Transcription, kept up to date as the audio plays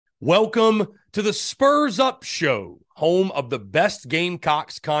Welcome to the Spurs Up Show, home of the best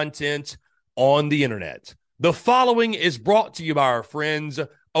Gamecocks content on the internet. The following is brought to you by our friends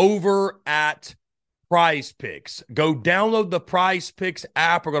over at Prize Picks. Go download the Prize Picks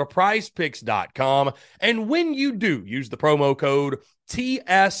app or go to prizepicks.com. And when you do, use the promo code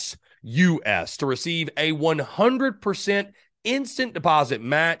TSUS to receive a 100% instant deposit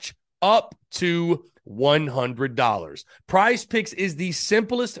match up to $100. Prize Picks is the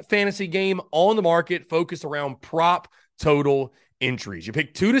simplest fantasy game on the market, focused around prop total entries. You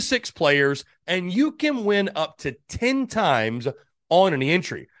pick 2 to 6 players, and you can win up to 10 times on any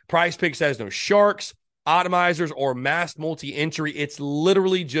entry. Prize Picks has no sharks, atomizers, or mass multi-entry. It's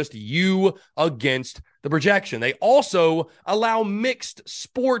literally just you against the projection. They also allow mixed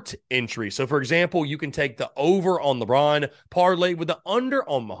sport entry. So, for example, you can take the over on LeBron, parlay with the under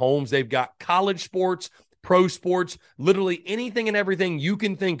on Mahomes. They've got college sports, pro sports, literally anything and everything you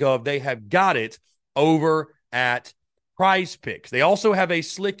can think of. They have got it over at Prize Picks. They also have a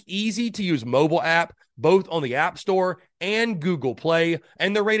slick, easy-to-use mobile app, both on the App Store and Google Play,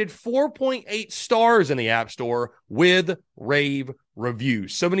 and they're rated 4.8 stars in the App Store with rave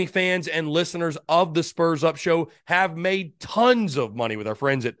reviews. So many fans and listeners of the Spurs Up Show have made tons of money with our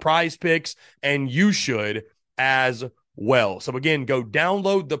friends at Prize Picks, and you should as well. So again, go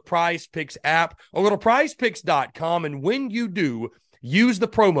download the Prize Picks app or go to prizepicks.com, and when you do, use the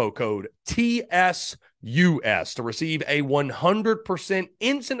promo code TSUS to receive a 100%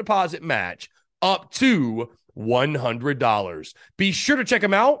 instant deposit match up to $100. Be sure to check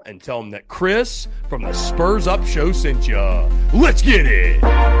them out and tell them that Chris from the Spurs Up Show sent you. Let's get it.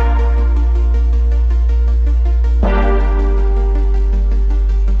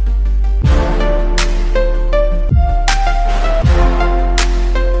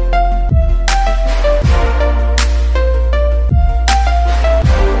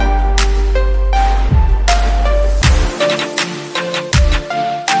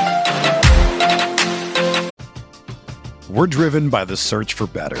 We're driven by the search for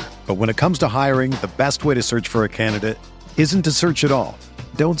better. But when it comes to hiring, the best way to search for a candidate isn't to search at all.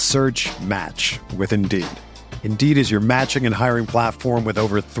 Don't search, match with Indeed. Indeed is your matching and hiring platform with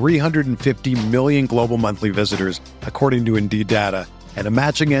over 350 million global monthly visitors, according to Indeed data, and a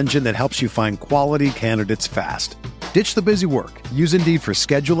matching engine that helps you find quality candidates fast. Ditch the busy work. Use Indeed for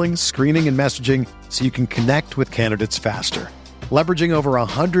scheduling, screening, and messaging so you can connect with candidates faster. Leveraging over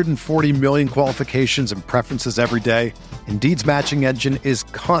 140 million qualifications and preferences every day, Indeed's matching engine is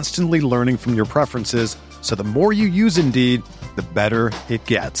constantly learning from your preferences, so the more you use Indeed, the better it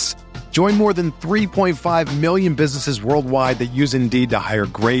gets. Join more than 3.5 million businesses worldwide that use Indeed to hire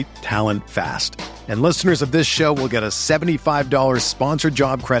great talent fast. And listeners of this show will get a $75 sponsored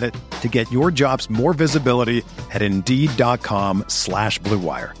job credit to get your jobs more visibility at Indeed.com/Blue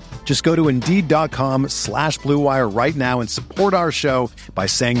Wire. Just go to Indeed.com/Blue Wire right now and support our show by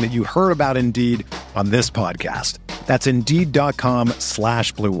saying that you heard about Indeed on this podcast. That's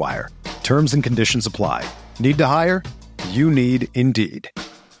Indeed.com/Blue Wire. Terms and conditions apply. Need to hire? You need Indeed.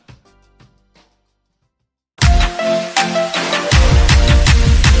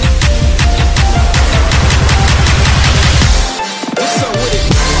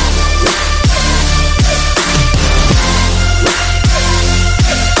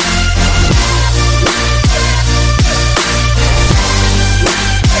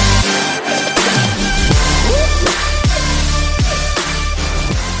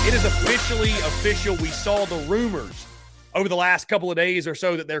 Official. We saw the rumors over the last couple of days or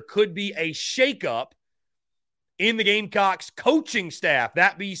so that there could be a shakeup in the Gamecocks coaching staff.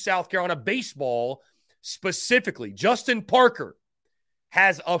 That be South Carolina baseball specifically. Justin Parker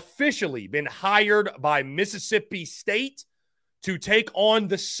has officially been hired by Mississippi State to take on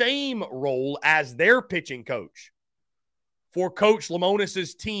the same role as their pitching coach for Coach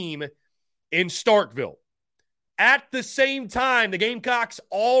Lamonis's team in Starkville. At the same time, the Gamecocks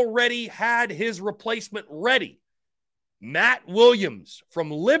already had his replacement ready. Matt Williams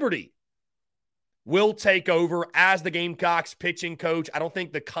from Liberty will take over as the Gamecocks pitching coach. I don't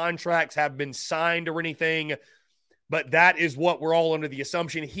think the contracts have been signed or anything, but that is what we're all under the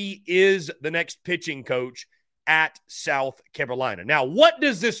assumption. He is the next pitching coach at South Carolina. Now, what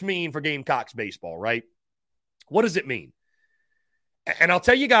does this mean for Gamecocks baseball, right? What does it mean? And I'll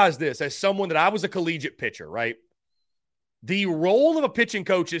tell you guys this, as someone that I was a collegiate pitcher, right? The role of a pitching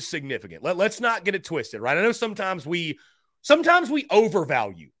coach is significant. Let's not get it twisted, right? I know sometimes we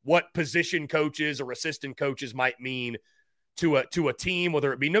overvalue what position coaches or assistant coaches might mean to a team,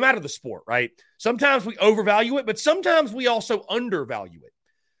 whether it be no matter the sport, right? Sometimes we overvalue it, but sometimes we also undervalue it.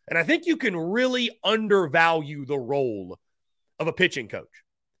 And I think you can really undervalue the role of a pitching coach.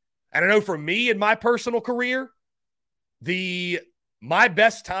 And I know for me in my personal career, my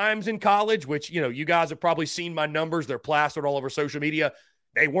best times in college, which, you guys have probably seen my numbers, they're plastered all over social media.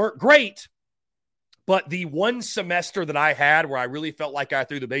 They weren't great, but the one semester that I had where I really felt like I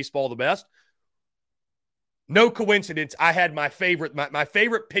threw the baseball the best, no coincidence, I had my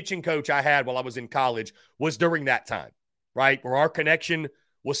favorite pitching coach I had while I was in college was during that time, right? Where our connection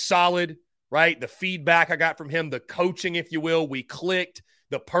was solid, right? The feedback I got from him, the coaching, if you will, we clicked,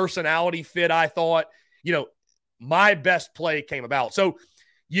 the personality fit, I thought, my best play came about. So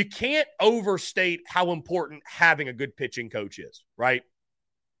you can't overstate how important having a good pitching coach is, right?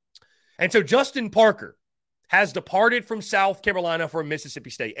 And so Justin Parker has departed from South Carolina for Mississippi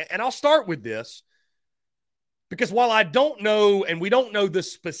State. And I'll start with this because while I don't know, and we don't know the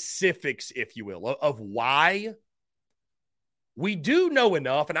specifics, if you will, of why, we do know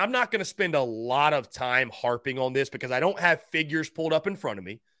enough, and I'm not going to spend a lot of time harping on this because I don't have figures pulled up in front of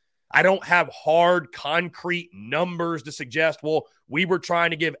me. I don't have hard, concrete numbers to suggest, well, we were trying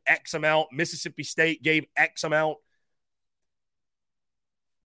to give X amount. Mississippi State gave X amount.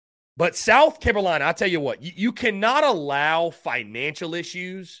 But South Carolina, I'll tell you what, you cannot allow financial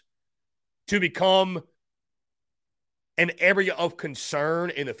issues to become an area of concern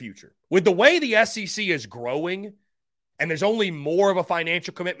in the future. With the way the SEC is growing, and there's only more of a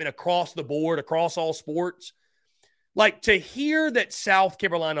financial commitment across the board, across all sports, like to hear that South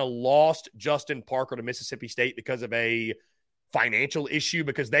Carolina lost Justin Parker to Mississippi State because of a financial issue,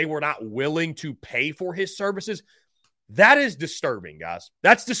 because they were not willing to pay for his services, that is disturbing, guys.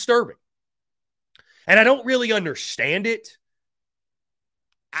 That's disturbing. And I don't really understand it.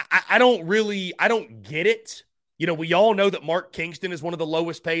 I don't get it. We all know that Mark Kingston is one of the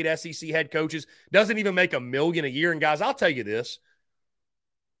lowest paid SEC head coaches, doesn't even make $1 million a year. And guys, I'll tell you this,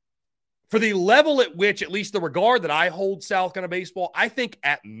 for the level at which, at least the regard that I hold South Carolina baseball, I think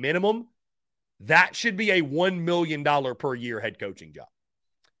at minimum, that should be a $1 million per year head coaching job.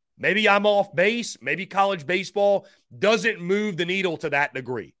 Maybe I'm off base. Maybe college baseball doesn't move the needle to that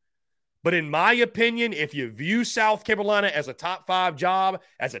degree. But in my opinion, if you view South Carolina as a top 5 job,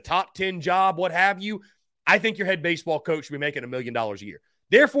 as a top 10 job, what have you, I think your head baseball coach should be making $1 million a year.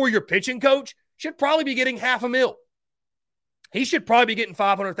 Therefore, your pitching coach should probably be getting $500,000. He should probably be getting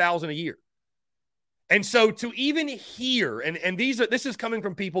 $500,000 a year. And so to even hear, and this is coming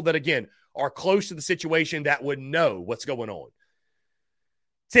from people that, again, are close to the situation that would know what's going on.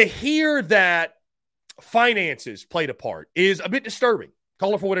 To hear that finances played a part is a bit disturbing.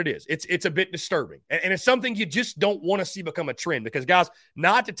 Call it for what it is. It's a bit disturbing. And it's something you just don't want to see become a trend because, guys,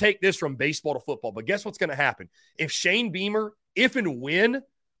 not to take this from baseball to football, but guess what's going to happen? If and when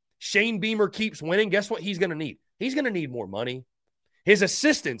Shane Beamer keeps winning, guess what he's going to need? He's going to need more money. His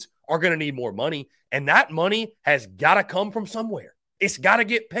assistants are going to need more money, and that money has got to come from somewhere. It's got to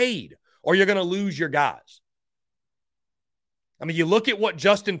get paid, or you're going to lose your guys. I mean, you look at what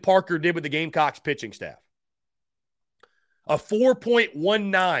Justin Parker did with the Gamecocks pitching staff. A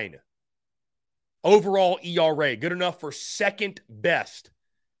 4.19 overall ERA, good enough for second best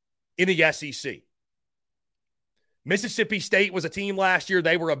in the SEC. Mississippi State was a team last year.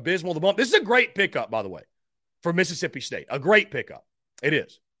 They were abysmal. This is a great pickup, by the way, for Mississippi State. A great pickup. It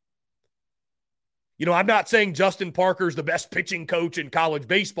is. I'm not saying Justin Parker's the best pitching coach in college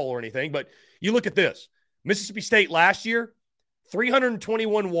baseball or anything, but you look at this. Mississippi State last year,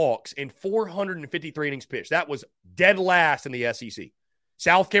 321 walks in 453 innings pitched. That was dead last in the SEC.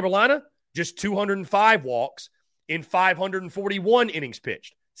 South Carolina, just 205 walks in 541 innings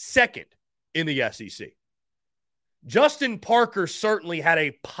pitched. Second in the SEC. Justin Parker certainly had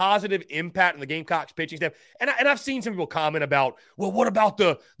a positive impact on the Gamecocks pitching staff. And I've seen some people comment about, well, what about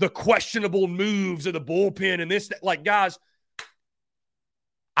the questionable moves of the bullpen and this? Like, guys,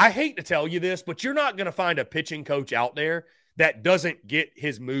 I hate to tell you this, but you're not going to find a pitching coach out there that doesn't get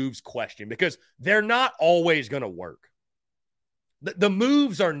his moves questioned because they're not always going to work. The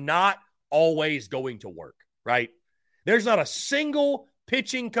moves are not always going to work, right? There's not a single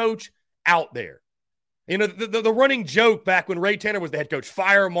pitching coach out there. The running joke back when Ray Tanner was the head coach,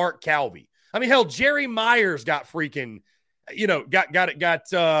 fire Mark Calvey. I mean, hell, Jerry Myers got freaking, got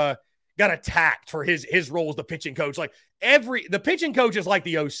attacked for his role as the pitching coach. Like the pitching coach is like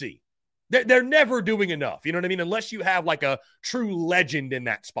the OC. They're never doing enough. You know what I mean? Unless you have like a true legend in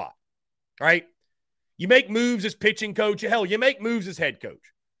that spot, right? You make moves as pitching coach. Hell, you make moves as head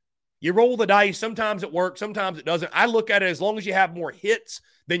coach. You roll the dice. Sometimes it works. Sometimes it doesn't. I look at it as long as you have more hits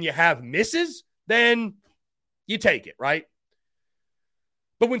than you have misses, then you take it, right?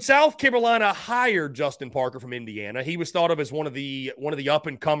 But when South Carolina hired Justin Parker from Indiana, he was thought of as one of the up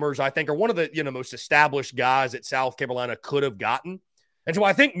and comers, I think, or one of the most established guys that South Carolina could have gotten. And so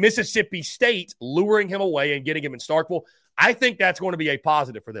I think Mississippi State luring him away and getting him in Starkville, I think that's going to be a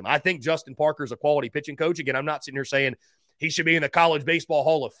positive for them. I think Justin Parker is a quality pitching coach. Again, I'm not sitting here saying he should be in the College Baseball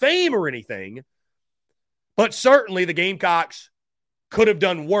Hall of Fame or anything, but certainly the Gamecocks could have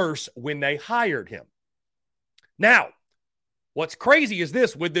done worse when they hired him. Now, what's crazy is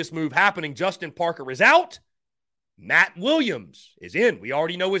this, with this move happening, Justin Parker is out. Matt Williams is in. We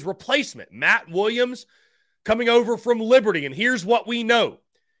already know his replacement. Matt Williams coming over from Liberty, and here's what we know.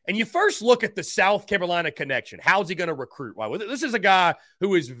 And you first look at the South Carolina connection. How's he going to recruit? Well, this is a guy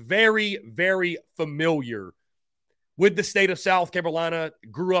who is very, very familiar with the state of South Carolina,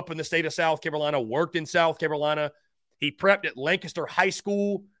 grew up in the state of South Carolina, worked in South Carolina. He prepped at Lancaster High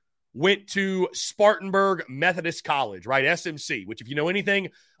School, went to Spartanburg Methodist College, right? SMC, which if you know anything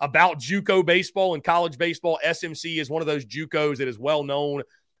about JUCO baseball and college baseball, SMC is one of those JUCOs that is well known,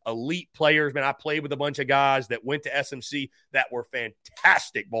 elite players. Man, I played with a bunch of guys that went to SMC that were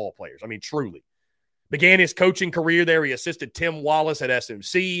fantastic ball players. I mean, truly. Began his coaching career there. He assisted Tim Wallace at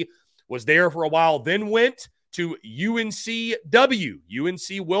SMC, was there for a while, then went to UNCW,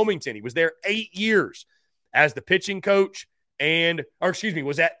 UNC Wilmington. He was there 8 years as the pitching coach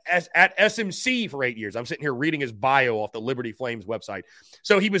was at SMC for 8 years. I'm sitting here reading his bio off the Liberty Flames website.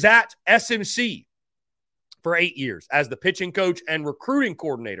 So he was at SMC for 8 years as the pitching coach and recruiting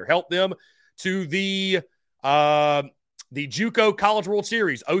coordinator, helped them to the JUCO College World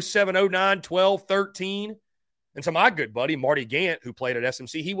Series, 07, 09, 12, 13. And so my good buddy, Marty Gant, who played at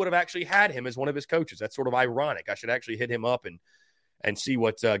SMC, he would have actually had him as one of his coaches. That's sort of ironic. I should actually hit him up and see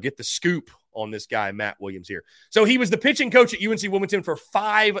get the scoop on this guy, Matt Williams here. So he was the pitching coach at UNC Wilmington for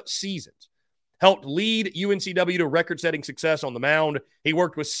 5 seasons, helped lead UNCW to record-setting success on the mound. He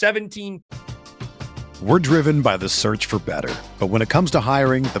worked with 17. We're driven by the search for better. But when it comes to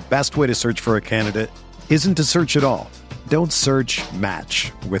hiring, the best way to search for a candidate isn't to search at all. Don't search,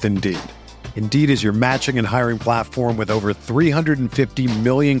 match with Indeed. Indeed is your matching and hiring platform with over 350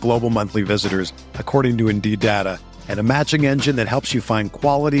 million global monthly visitors, according to Indeed data, and a matching engine that helps you find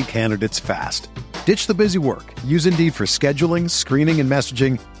quality candidates fast. Ditch the busy work. Use Indeed for scheduling, screening, and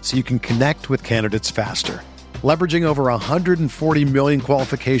messaging so you can connect with candidates faster. Leveraging over 140 million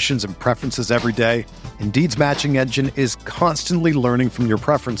qualifications and preferences every day, Indeed's matching engine is constantly learning from your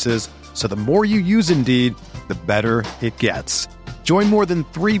preferences, so the more you use Indeed, the better it gets. Join more than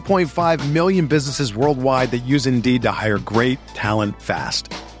 3.5 million businesses worldwide that use Indeed to hire great talent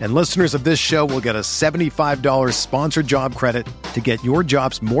fast. And listeners of this show will get a $75 sponsored job credit to get your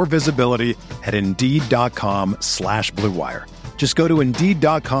jobs more visibility at Indeed.com/Blue Wire. Just go to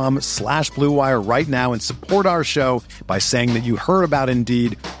Indeed.com/Blue Wire right now and support our show by saying that you heard about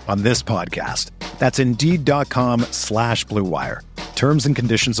Indeed on this podcast. That's Indeed.com/Blue Wire. Terms and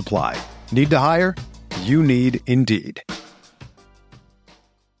conditions apply. Need to hire? You need Indeed.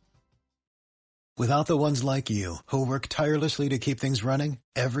 Without the ones like you, who work tirelessly to keep things running,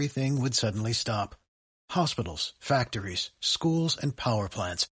 everything would suddenly stop. Hospitals, factories, schools, and power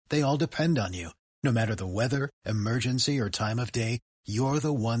plants, they all depend on you. No matter the weather, emergency, or time of day, you're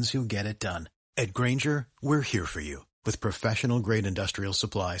the ones who get it done. At Grainger, we're here for you with professional-grade industrial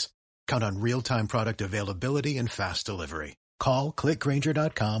supplies. Count on real-time product availability and fast delivery. Call, click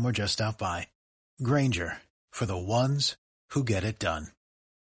Grainger.com, or just stop by. Grainger, for the ones who get it done.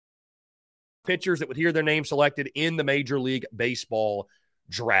 Pitchers that would hear their name selected in the Major League Baseball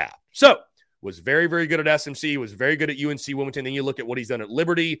draft. So, was very, very good at SMC, was very good at UNC Wilmington. Then you look at what he's done at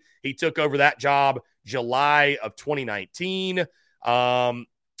Liberty. He took over that job July of 2019. Over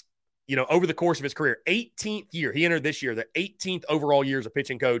the course of his career, 18th year, he entered this year, the 18th overall year as a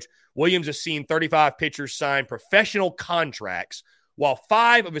pitching coach. Williams has seen 35 pitchers sign professional contracts, while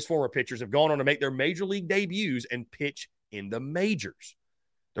 5 of his former pitchers have gone on to make their major league debuts and pitch in the majors.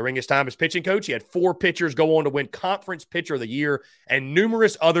 During his time as pitching coach, he had 4 pitchers go on to win Conference Pitcher of the Year, and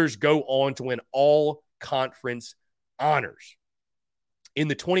numerous others go on to win all conference honors. In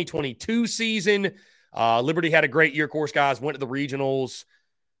the 2022 season, Liberty had a great year, of course, guys. Went to the regionals.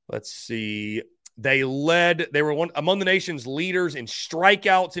 Let's see. They were among the nation's leaders in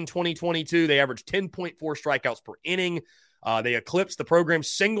strikeouts in 2022. They averaged 10.4 strikeouts per inning. They eclipsed the program's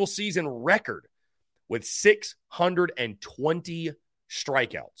single-season record with 620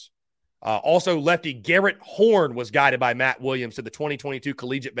 strikeouts. Also, lefty Garrett Horn was guided by Matt Williams to the 2022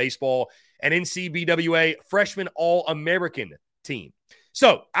 Collegiate Baseball and NCBWA Freshman All-American team.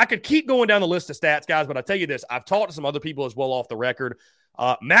 So, I could keep going down the list of stats, guys, but I'll tell you this. I've talked to some other people as well off the record.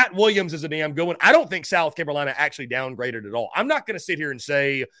 Matt Williams is a damn good one. I don't think South Carolina actually downgraded at all. I'm not going to sit here and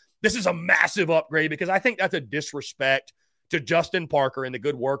say this is a massive upgrade because I think that's a disrespect to Justin Parker and the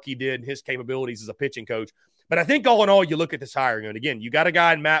good work he did and his capabilities as a pitching coach. But I think all in all, you look at this hiring, and again, you got a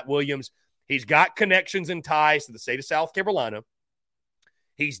guy in Matt Williams. He's got connections and ties to the state of South Carolina.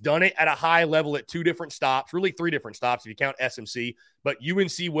 He's done it at a high level at 2 different stops, really 3 different stops if you count SMC, but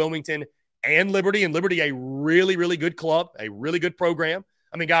UNC Wilmington and Liberty, and Liberty a really, really good club, a really good program.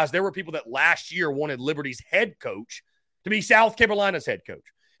 I mean, guys, there were people that last year wanted Liberty's head coach to be South Carolina's head coach.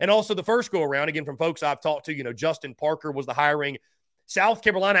 And also the first go-around, again, from folks I've talked to, Justin Parker was the hiring. South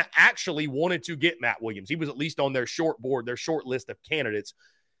Carolina actually wanted to get Matt Williams. He was at least on their short board, their short list of candidates,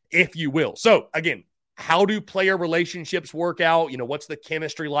 if you will. So, again, how do player relationships work out? What's the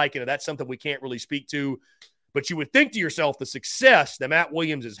chemistry like? That's something we can't really speak to. But you would think to yourself the success that Matt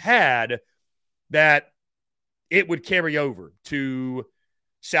Williams has had, that it would carry over to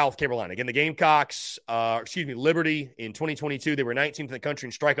South Carolina. Again, the Gamecocks, Liberty in 2022, they were 19th in the country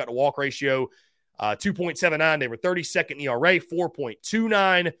in strikeout to walk ratio, 2.79. They were 32nd in ERA,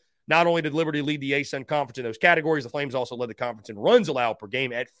 4.29. Not only did Liberty lead the ASUN conference in those categories, the Flames also led the conference in runs allowed per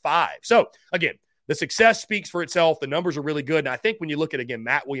game at 5. So, again, the success speaks for itself. The numbers are really good. And I think when you look at, again,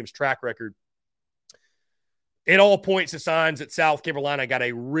 Matt Williams' track record, it all points to signs that South Carolina got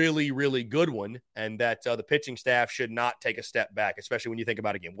a really, really good one, and that the pitching staff should not take a step back, especially when you think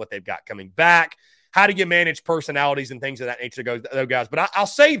about, again, what they've got coming back. How do you manage personalities and things of that nature, those guys? But I'll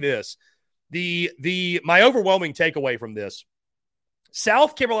say this. My overwhelming takeaway from this,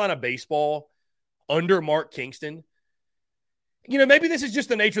 South Carolina baseball under Mark Kingston, maybe this is just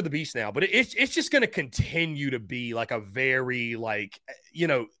the nature of the beast now, but it's just going to continue to be like a very,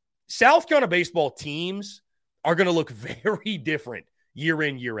 South Carolina baseball teams are going to look very different year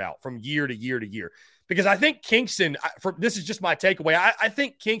in, year out, from year to year to year. Because I think Kingston, this is just my takeaway, I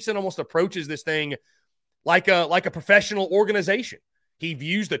think Kingston almost approaches this thing like a professional organization. He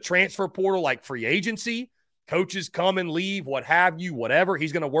views the transfer portal like free agency. Coaches come and leave, what have you, whatever.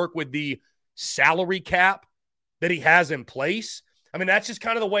 He's going to work with the salary cap that he has in place. I mean, that's just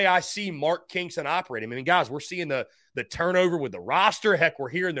kind of the way I see Mark Kingston operating. I mean, guys, we're seeing the turnover with the roster. Heck, we're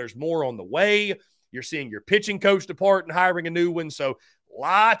hearing there's more on the way. You're seeing your pitching coach depart and hiring a new one. So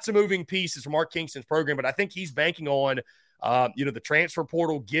lots of moving pieces for Mark Kingston's program. But I think he's banking on, the transfer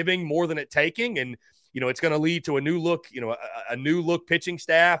portal giving more than it taking. And, it's going to lead to a new look, a new look pitching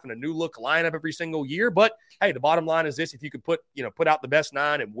staff and a new look lineup every single year. But, hey, the bottom line is this. If you could put out the best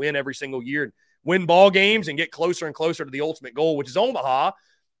 9 and win every single year and win ball games and get closer and closer to the ultimate goal, which is Omaha,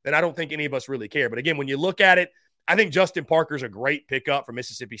 then I don't think any of us really care. But, again, when you look at it, I think Justin Parker's a great pickup for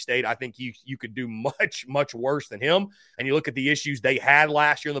Mississippi State. I think you could do much, much worse than him. And you look at the issues they had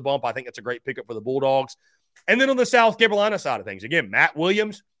last year in the bump, I think that's a great pickup for the Bulldogs. And then on the South Carolina side of things, again, Matt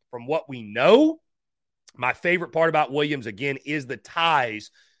Williams, from what we know, my favorite part about Williams, again, is the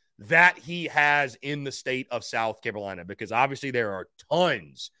ties that he has in the state of South Carolina, because obviously there are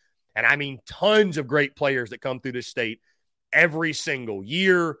tons, and I mean tons of great players that come through this state every single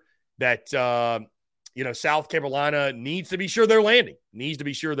year that, South Carolina needs to be sure they're landing.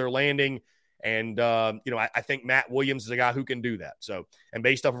 And, I think Matt Williams is a guy who can do that. So, and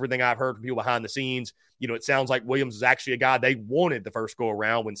based off everything I've heard from people behind the scenes, it sounds like Williams is actually a guy they wanted the first go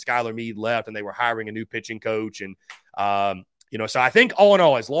around when Skylar Meade left and they were hiring a new pitching coach. And, so I think all in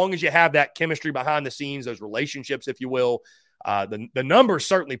all, as long as you have that chemistry behind the scenes, those relationships, if you will, the numbers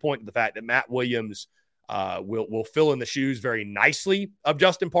certainly point to the fact that Matt Williams will fill in the shoes very nicely of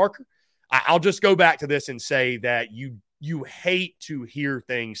Justin Parker. I'll just go back to this and say that you hate to hear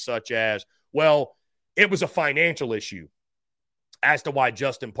things such as, well, it was a financial issue as to why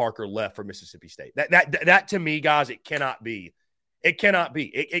Justin Parker left for Mississippi State. That to me, guys, it cannot be. It cannot be.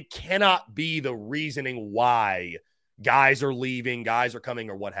 It cannot be the reasoning why guys are leaving, guys are coming,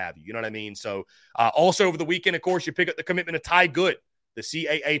 or what have you. You know what I mean? So also over the weekend, of course, you pick up the commitment of Ty Good, the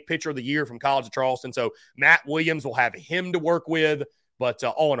CAA Pitcher of the Year from College of Charleston. So Matt Williams will have him to work with. But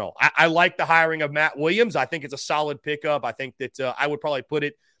all in all, I like the hiring of Matt Williams. I think it's a solid pickup. I think that I would probably put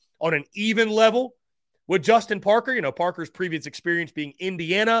it on an even level with Justin Parker. Parker's previous experience being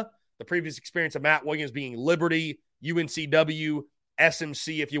Indiana, the previous experience of Matt Williams being Liberty, UNCW,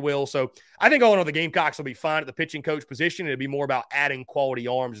 SMC, if you will. So I think all in all, the Gamecocks will be fine at the pitching coach position. It'll be more about adding quality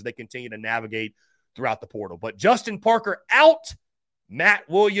arms as they continue to navigate throughout the portal. But Justin Parker out, Matt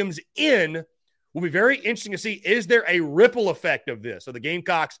Williams in. Will be very interesting to see, is there a ripple effect of this? So the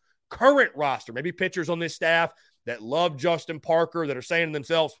Gamecocks' current roster, maybe pitchers on this staff that love Justin Parker, that are saying to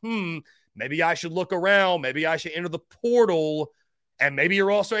themselves, maybe I should look around, maybe I should enter the portal, and maybe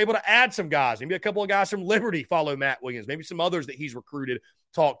you're also able to add some guys. Maybe a couple of guys from Liberty follow Matt Williams, maybe some others that he's recruited,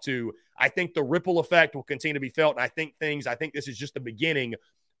 talk to. I think the ripple effect will continue to be felt, and I think this is just the beginning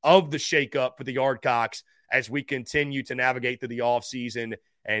of the shakeup for the Yardcocks as we continue to navigate through the offseason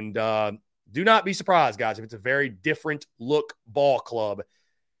and, do not be surprised, guys, if it's a very different look ball club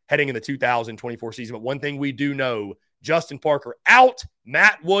heading in the 2024 season. But one thing we do know, Justin Parker out,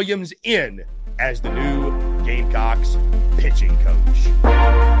 Matt Williams in as the new Gamecocks pitching coach.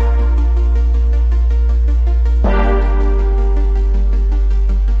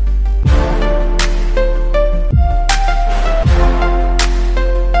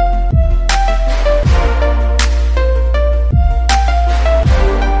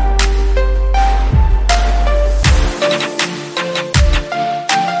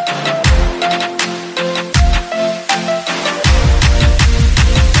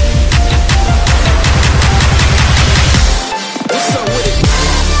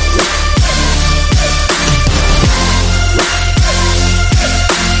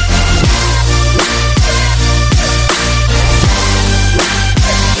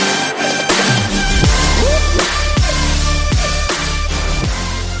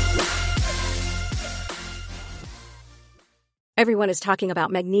 Everyone is talking about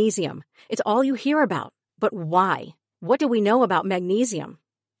magnesium. It's all you hear about. But why? What do we know about magnesium?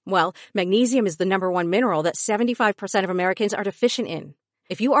 Well, magnesium is the number one mineral that 75% of Americans are deficient in.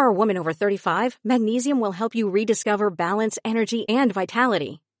 If you are a woman over 35, magnesium will help you rediscover balance, energy, and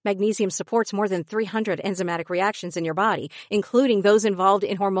vitality. Magnesium supports more than 300 enzymatic reactions in your body, including those involved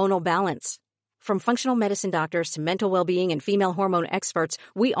in hormonal balance. From functional medicine doctors to mental well-being and female hormone experts,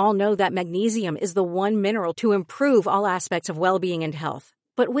 we all know that magnesium is the one mineral to improve all aspects of well-being and health.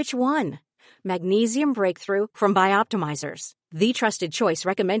 But which one? Magnesium Breakthrough from Bioptimizers, the trusted choice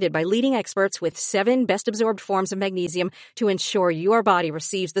recommended by leading experts with 7 best-absorbed forms of magnesium to ensure your body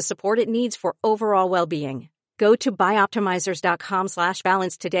receives the support it needs for overall well-being. Go to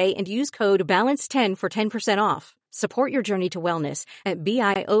bioptimizers.com/balance today and use code BALANCE10 for 10% off. Support your journey to wellness at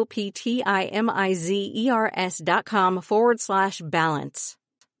bioptimizers.com/balance.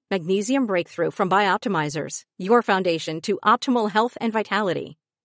 Magnesium Breakthrough from Bioptimizers, your foundation to optimal health and vitality.